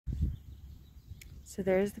So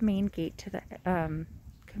there's the main gate to the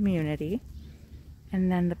community. And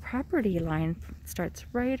then the property line starts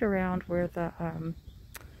right around where the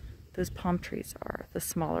those palm trees are, the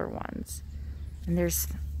smaller ones. And there's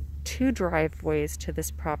 2 driveways to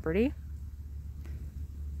this property.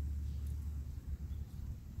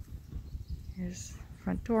 Here's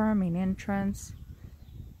front door, main entrance,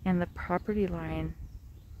 and the property line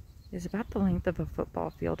is about the length of a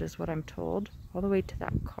football field is what I'm told, all the way to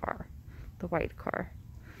that car, the white car.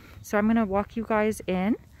 So I'm gonna walk you guys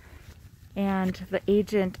in, and the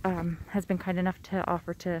agent has been kind enough to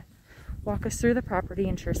offer to walk us through the property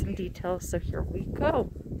and share some details, so here we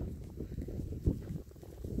go.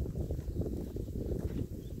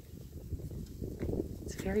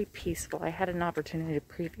 It's very peaceful. I had an opportunity to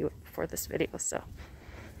preview it before this video, so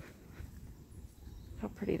how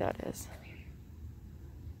pretty that is.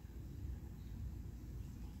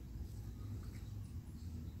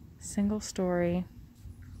 Single story,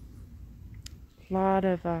 a lot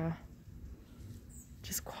of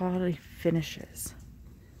just quality finishes.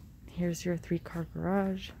 Here's your 3-car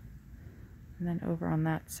garage, and then over on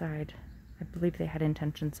that side, I believe they had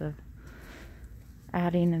intentions of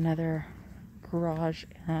adding another garage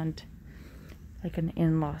and like an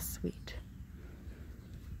in-law suite.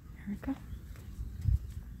 Here we go.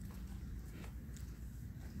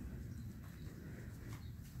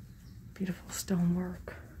 Beautiful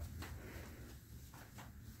stonework.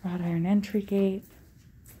 Wrought iron entry gate.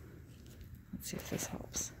 Let's see if this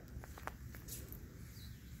helps.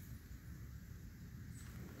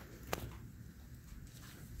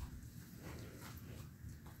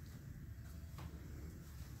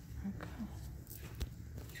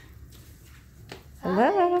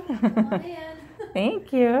 Hello. Hi. Come on in.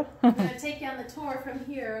 Thank you. I'm going to take you on the tour from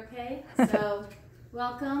here, okay? So,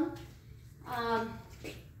 welcome.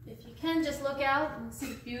 If you can, just look out and see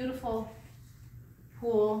the beautiful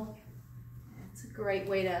pool. It's a great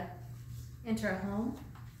way to enter a home.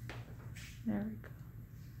 There we go.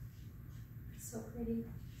 So pretty.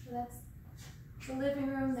 So that's the living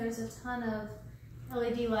room. There's a ton of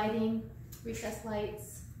LED lighting, recessed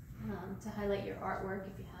lights to highlight your artwork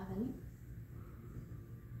if you have any.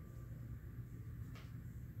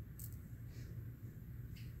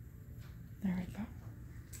 There we go.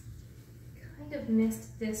 Kind of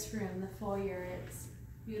missed this room, the foyer. It's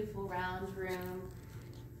a beautiful round room.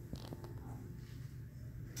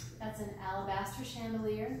 That's an alabaster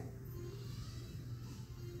chandelier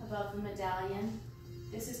above the medallion.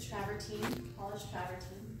 This is travertine, polished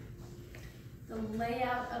travertine. The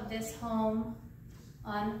layout of this home,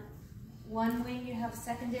 on one wing you have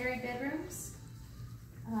secondary bedrooms.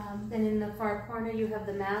 Then in the far corner you have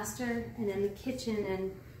the master, and then the kitchen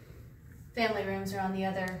and family rooms are on the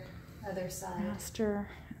other side. Master,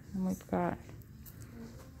 and we've got,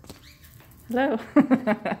 hello,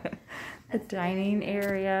 the dining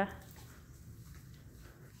area.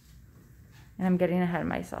 And I'm getting ahead of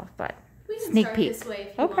myself, but we can sneak start peek. This way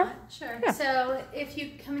if you want. Sure. Yeah. So if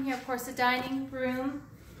you come in here, of course, the dining room,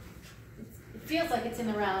 it feels like it's in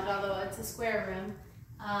the round, although it's a square room.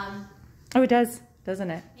 Oh, it does, doesn't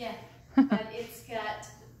it? Yeah, but it's got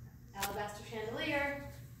alabaster chandelier.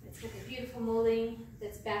 It's got the beautiful molding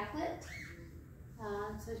that's backlit.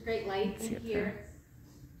 So it's great light in here.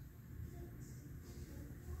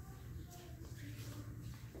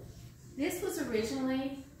 This was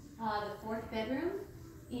originally the 4th bedroom,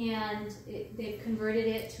 and they've converted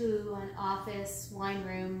it to an office, wine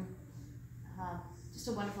room, just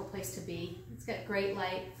a wonderful place to be. It's got great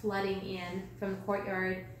light flooding in from the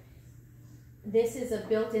courtyard. This is a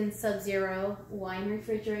built-in Sub-Zero wine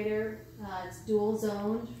refrigerator. It's dual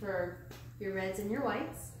zoned for your reds and your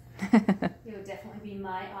whites. It would definitely be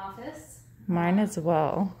my office. Mine as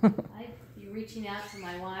well. I'd be reaching out to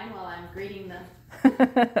my wine while I'm greeting the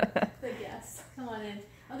guests. Come on in.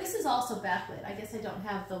 Oh, this is also backlit. I guess I don't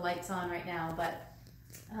have the lights on right now, but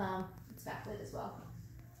it's backlit as well.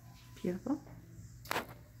 Beautiful.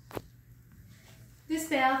 This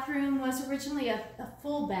bathroom was originally a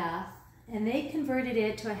full bath, and they converted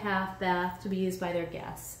it to a half bath to be used by their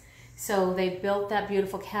guests. So they built that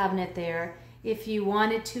beautiful cabinet there. If you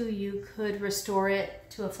wanted to, you could restore it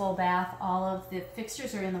to a full bath. All of the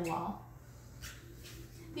fixtures are in the wall.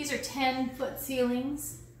 These are 10-foot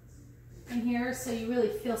ceilings in here, so you really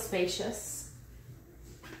feel spacious.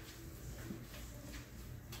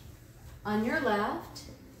 On your left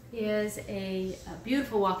is a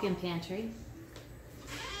beautiful walk-in pantry.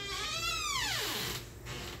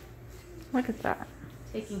 Look at that.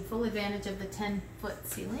 Taking full advantage of the 10-foot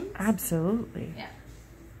ceilings. Absolutely. Yeah.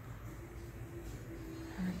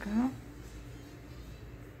 There we go.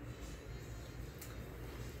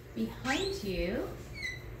 Behind you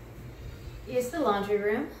is the laundry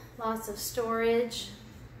room. Lots of storage,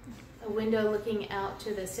 a window looking out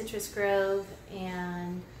to the citrus grove,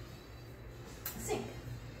 and a sink.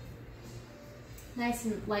 Nice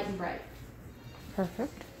and light and bright.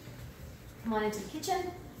 Perfect. Come on into the kitchen.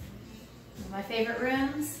 One of my favorite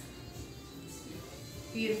rooms.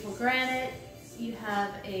 Beautiful granite. You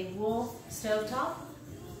have a Wolf stovetop.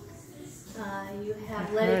 You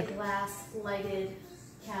have leaded glass lighted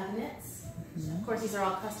cabinets. Of course, these are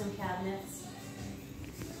all custom cabinets.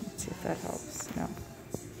 Let's see if that helps. No.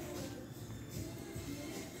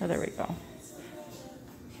 Oh, there we go.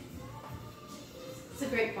 It's a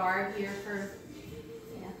great bar here for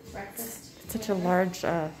breakfast. It's such a large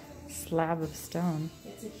slab of stone.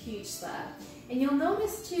 It's a huge slab. And you'll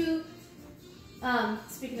notice too,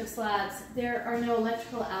 speaking of slabs, there are no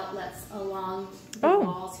electrical outlets along the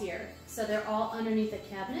walls here. So they're all underneath the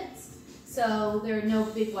cabinets. So there are no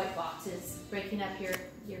big white boxes breaking up your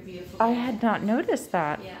beautiful cabinet. I had not noticed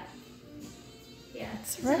that. Yeah. Yeah.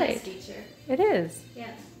 That's it's right. a nice feature. It is.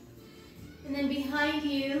 Yeah. And then behind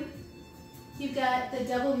you, you've got the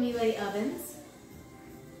double melee ovens,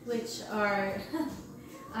 which are,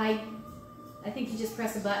 I think you just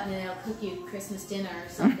press a button and it'll cook you Christmas dinner or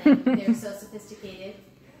something. They're so sophisticated.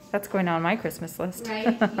 That's going on my Christmas list. Right?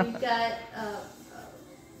 You've got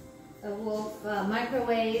a Wolf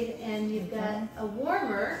microwave, and you've got a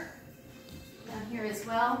warmer down here as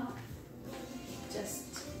well.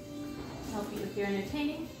 Just help you with your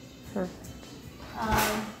entertaining. Perfect.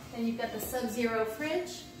 Then you've got the Sub-Zero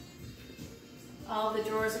fridge. All the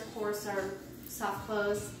drawers, of course, are soft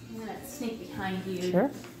close. I'm going to sneak behind you. Sure.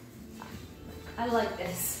 I like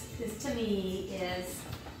this. This to me is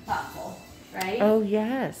thoughtful, right? Oh,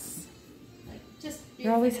 yes. Like just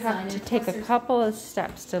You always have designed. to And of take course a couple of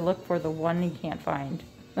steps to look for the one you can't find.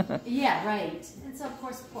 Yeah, right. And so of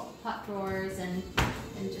course pot drawers and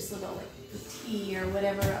just little like tea or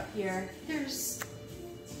whatever up here. There's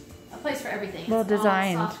a place for everything. Well It's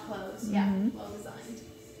designed. all soft clothes. Yeah, well designed.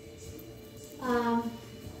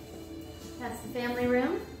 That's the family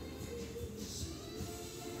room.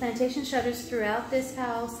 Plantation shutters throughout this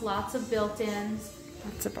house. Lots of built-ins.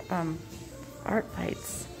 Lots of art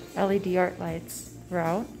lights, LED art lights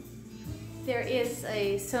throughout. There is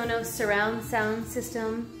a Sonos surround sound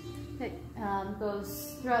system that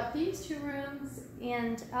goes throughout these two rooms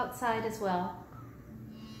and outside as well.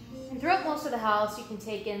 And throughout most of the house, you can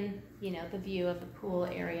take in, the view of the pool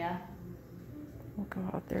area. We'll go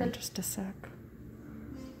out there in just a sec.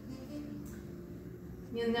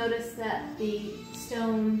 You'll notice that the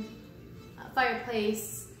stone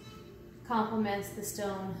fireplace complements the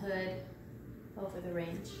stone hood over the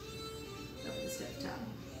range, over the stovetop.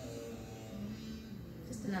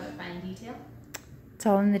 Just another fine detail. It's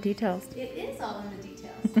all in the details. It is all in the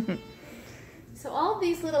details. So all of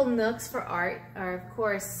these little nooks for art are, of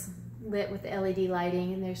course, lit with LED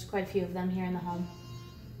lighting, and there's quite a few of them here in the home.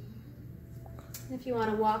 If you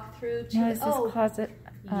want to walk through to Now, is this closet?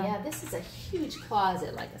 yeah, this is a huge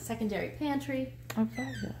closet, like a secondary pantry. Oh,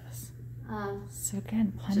 fabulous. So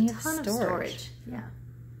again, plenty There's a ton of of storage. Yeah.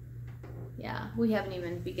 Yeah, we haven't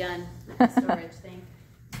even begun with the storage thing.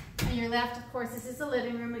 On your left, of course, this is the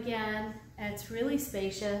living room again. And it's really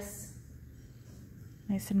spacious.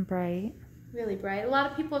 Nice and bright. Really bright. A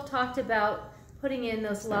lot of people have talked about putting in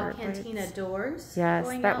those La Art Cantina lights. doors. Yes,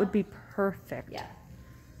 going that out. would be perfect. Yeah.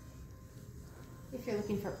 If you're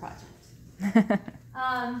looking for a project. Do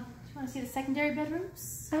you want to see the secondary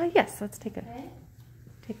bedrooms? Yes, let's take a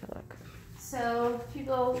look. So if you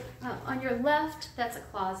go on your left, that's a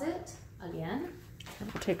closet again.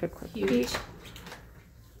 We'll take a quick Huge. peek.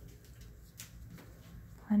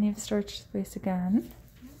 Plenty of storage space again.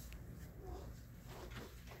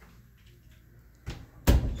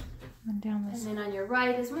 And down this. And then on your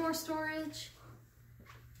right is more storage,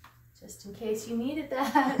 just in case you needed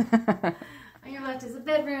that. On your left is a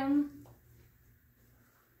bedroom.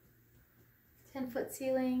 10-foot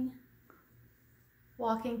ceiling.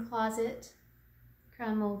 Walk-in closet.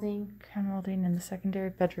 Crown molding. Crown molding in the secondary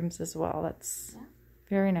bedrooms as well. That's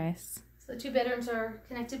very nice. So the two bedrooms are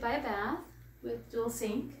connected by a bath with dual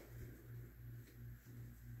sink.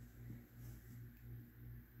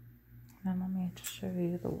 And let me just show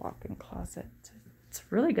you the walk-in closet. It's a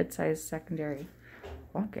really good sized secondary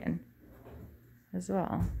walk-in as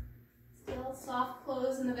well. Still soft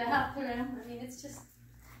clothes in the bathroom. I mean, it's just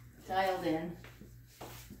dialed in.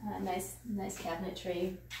 Nice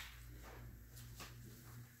cabinetry.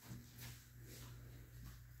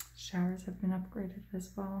 Showers have been upgraded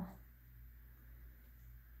as well.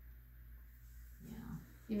 Yeah,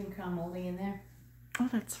 even crown molding in there. Oh,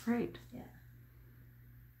 that's right. Yeah.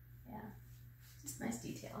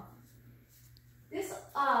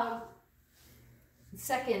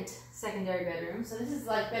 secondary bedroom. So this is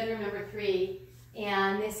like bedroom number 3,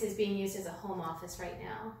 and this is being used as a home office right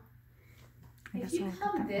now. If you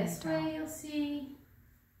come this way, you'll see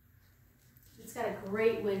it's got a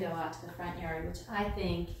great window out to the front yard, which I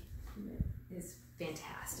think is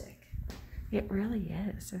fantastic. It really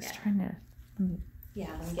is. I was trying to let me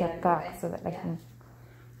step back so that I can.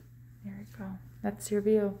 There we go. That's your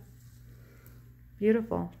view.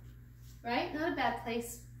 Beautiful. Right? Not a bad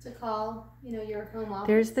place to call, your home office.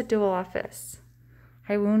 There's the dual office.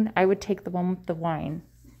 Haiwoon, I would take the one with the wine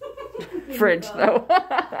fridge though.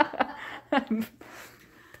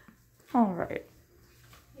 All right.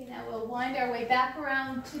 Okay, now we'll wind our way back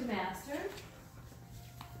around to the master,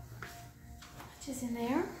 which is in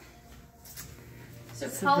there. So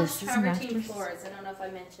polished travertine floors. I don't know if I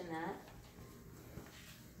mentioned that.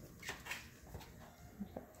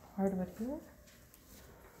 Hardwood here.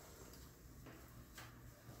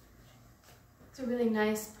 It's a really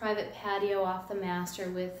nice private patio off the master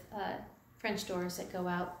with French doors that go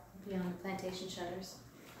out beyond the plantation shutters.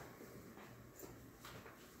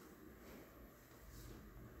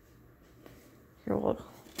 Here, we'll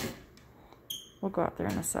go out there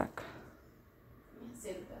in a sec.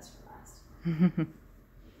 Save the best for last. There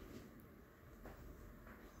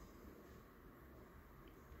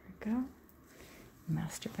we go.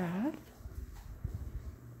 Master bath.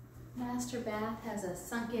 Master bath has a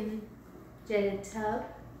sunken jetted tub,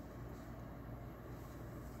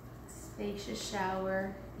 spacious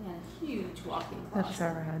shower, and a huge walk-in closet. That's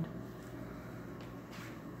our head.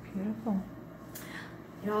 Beautiful.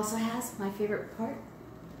 It also has my favorite part,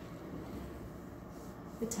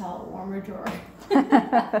 the towel warmer drawer.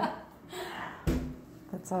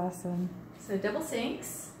 That's awesome. So double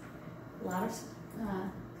sinks, a lot of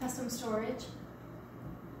custom storage.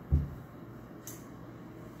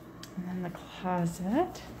 And then the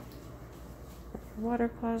closet, water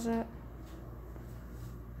closet,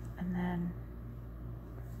 and then,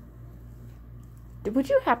 would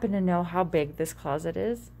you happen to know how big this closet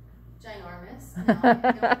is? Ginormous. No, I don't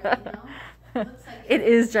really know. Looks like it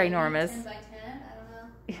is ginormous. 10 by 10, I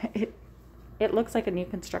don't know. It looks like a new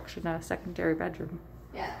construction, a secondary bedroom.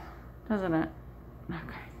 Yeah. Doesn't it?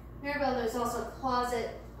 Okay. Maribel, there's also a closet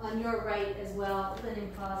on your right as well, a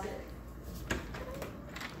linen closet.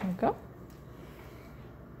 There we go.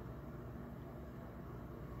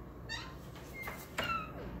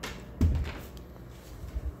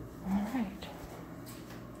 All right.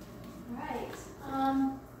 Right.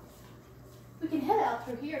 We can head out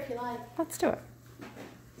through here if you like. Let's do it.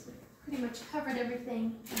 So pretty much covered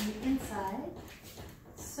everything on the inside.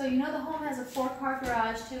 So the home has a 4-car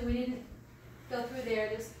garage too. We didn't go through there.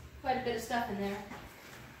 There's quite a bit of stuff in there.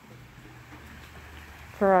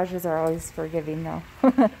 Garages are always forgiving though.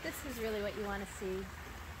 This is really what you want to see.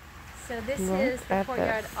 So this is the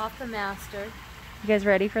courtyard off the master. You guys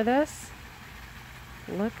ready for this?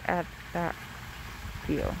 Look at that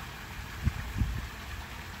view.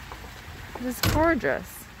 It is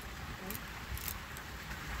gorgeous.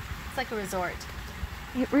 It's like a resort.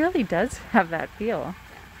 It really does have that feel.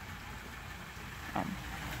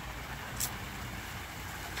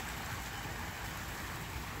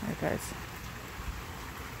 There, guys.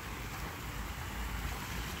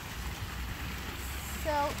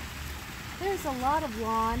 So there's a lot of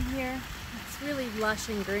lawn here. It's really lush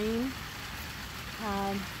and green.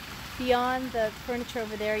 Beyond the furniture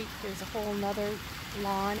over there, there's a whole nother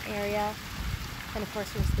lawn area. And of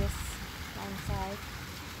course there's this alongside.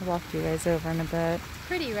 I'll walk you guys over in a bit.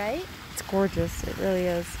 Pretty, right? It's gorgeous. It really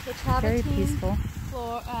is. The Very peaceful.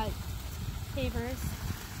 Floor, pavers,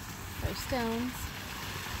 or stones.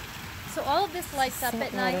 So all of this lights up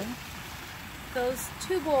at night. Those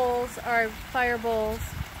 2 bowls are fire bowls.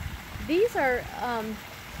 These are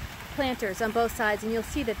planters on both sides, and you'll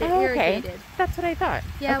see that they're irrigated. That's what I thought.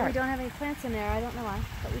 Yeah, okay. We don't have any plants in there. I don't know why,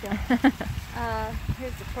 but we don't.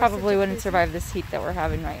 Here's the probably wouldn't survive this heat that we're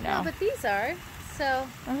having right now. No, but these are. So.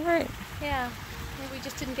 All right. Yeah, maybe we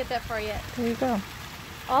just didn't get that far yet. There you go.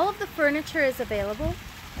 All of the furniture is available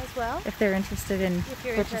as well. If they're interested in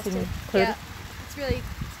purchasing. Yeah, it's really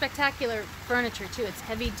spectacular furniture too. It's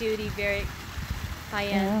heavy duty, very high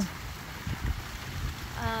end.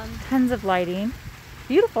 Yeah. Tons of lighting.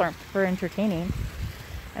 Beautiful for entertaining.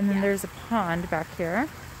 And then there's a pond back here.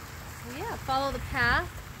 So yeah, follow the path.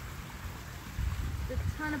 There's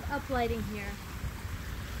a ton of uplighting here.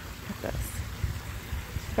 Look at this.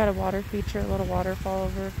 We've got a water feature, a little waterfall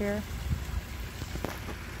over here.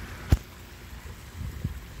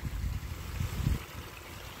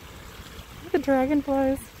 Look at the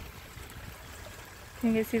dragonflies.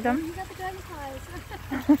 Can you guys see them? You got the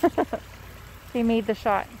dragonflies. They made the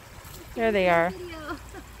shot. There they are.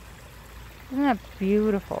 Isn't that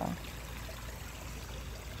beautiful?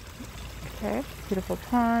 Okay, beautiful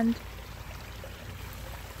pond.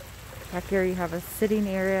 Back here you have a sitting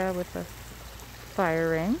area with a fire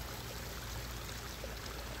ring.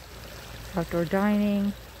 Outdoor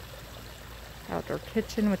dining. Outdoor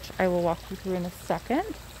kitchen, which I will walk you through in a second.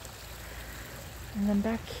 And then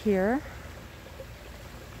back here,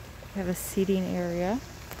 we have a seating area.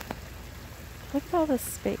 Look at all this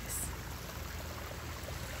space.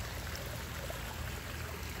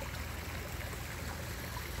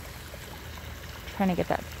 Trying to get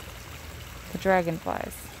the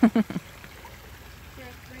dragonflies. There are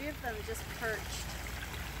 3 of them just perched.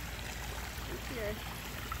 Here.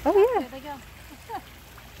 Oh yeah. There they go.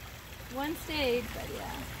 One stayed, but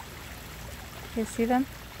yeah. You see them?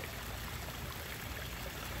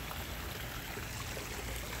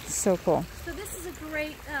 So cool. So this is a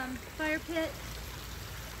great fire pit.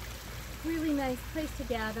 Really nice place to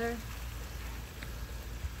gather.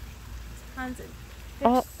 Tons of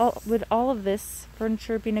Would all of this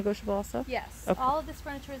furniture be negotiable also? Yes, okay. All of this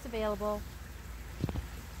furniture is available.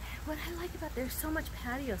 What I like about there's so much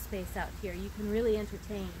patio space out here. You can really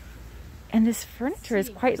entertain. And this furniture is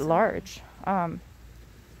quite large. But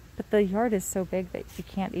the yard is so big that you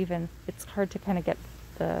can't even, it's hard to kind of get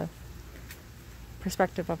the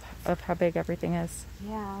perspective of how big everything is.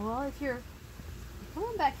 Yeah, well, if you're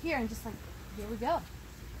going back here and just like, here we go.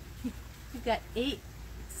 You've got 8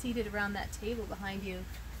 seated around that table behind you.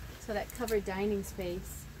 So that covered dining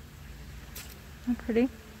space. Isn't that pretty?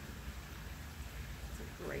 It's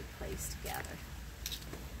a great place to gather.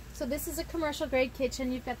 So this is a commercial grade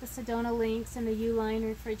kitchen. You've got the Sedona links and the U-line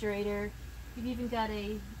refrigerator. You've even got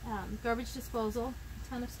a garbage disposal, a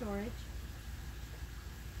ton of storage.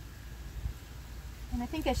 And I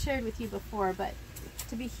think I shared with you before, but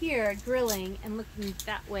to be here grilling and looking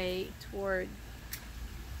that way toward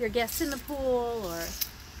your guests in the pool or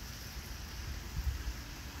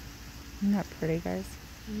Isn't that pretty, guys?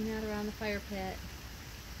 hanging out around the fire pit.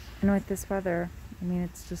 And with this weather, I mean,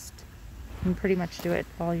 it's just, you can pretty much do it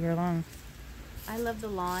all year long. I love the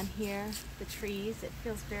lawn here, the trees. It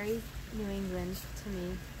feels very New England to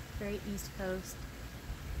me, very East Coast.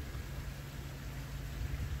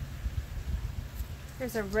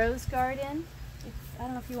 There's a rose garden. I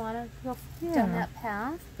don't know if you want to go down that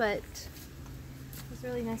path, but there's a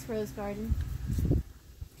really nice rose garden.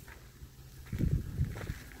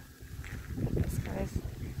 Look at this, guys.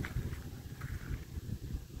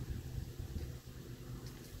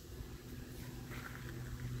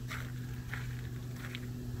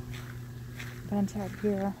 Bench out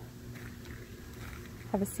here.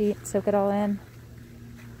 Have a seat, soak it all in.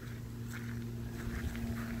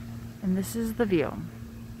 And this is the view.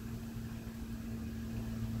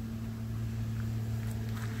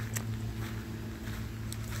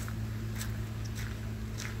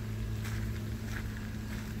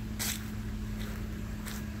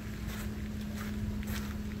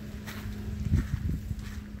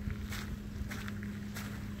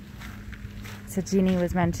 So Jeannie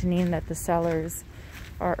was mentioning that the sellers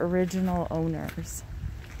are original owners,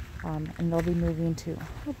 and they'll be moving to,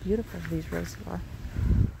 how beautiful these roses are.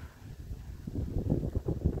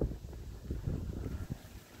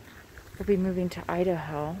 They'll be moving to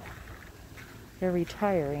Idaho. They're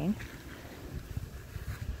retiring.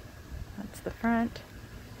 That's the front.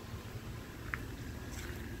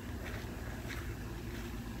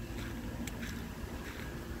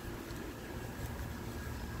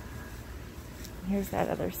 Here's that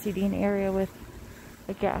other seating area with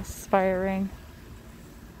the gas firing.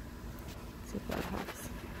 Let's see if that helps.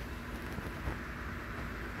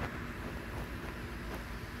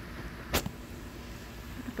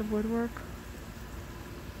 Look at the woodwork.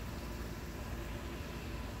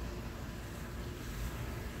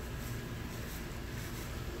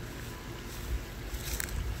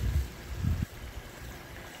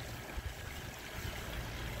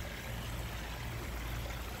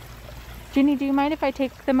 Jeannie, do you mind if I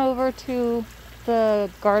take them over to the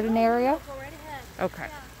garden area? Go right ahead. Okay.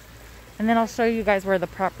 Yeah. And then I'll show you guys where the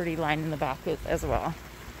property line in the back is as well.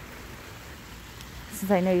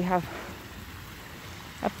 Since I know you have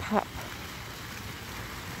a pup.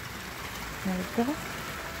 There we go.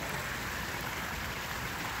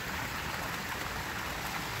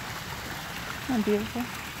 Isn't that beautiful?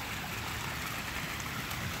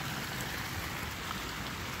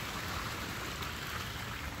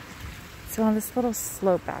 So on this little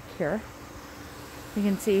slope back here, you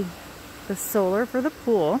can see the solar for the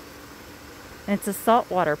pool, and it's a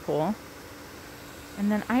saltwater pool. And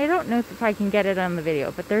then I don't know if I can get it on the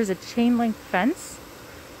video, but there's a chain link fence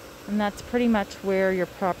And that's pretty much where your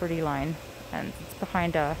property line ends. It's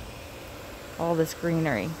behind all this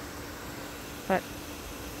greenery. But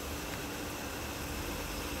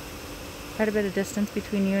quite a bit of distance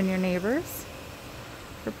between you and your neighbors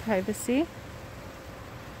for privacy.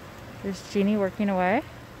 There's Jeannie working away.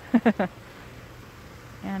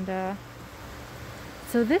 And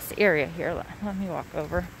so this area here, let me walk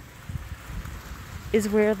over, is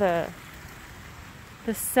where the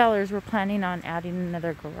sellers were planning on adding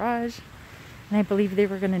another garage, and I believe they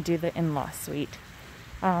were going to do the in-law suite.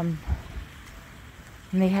 And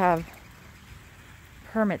they have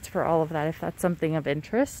permits for all of that if that's something of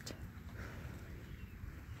interest.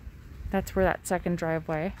 That's where that second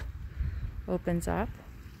driveway opens up.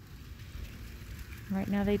 Right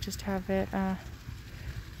now they just have it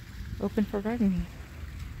open for gardening.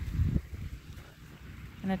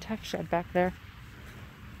 And a tech shed back there.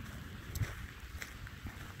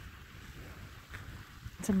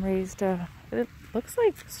 Some raised, it looks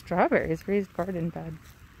like strawberries, raised garden bed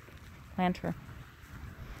planter.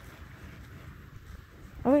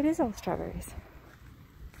 Oh, it is all strawberries.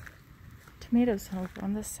 Tomatoes over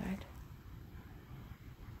on this side.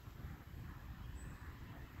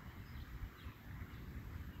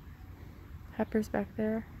 Peppers back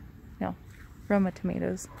there. No, Roma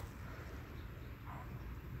tomatoes.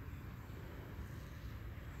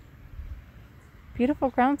 Beautiful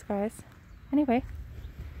grounds, guys. Anyway,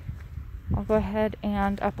 I'll go ahead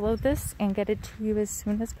and upload this and get it to you as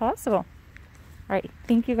soon as possible. Alright,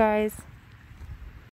 thank you guys.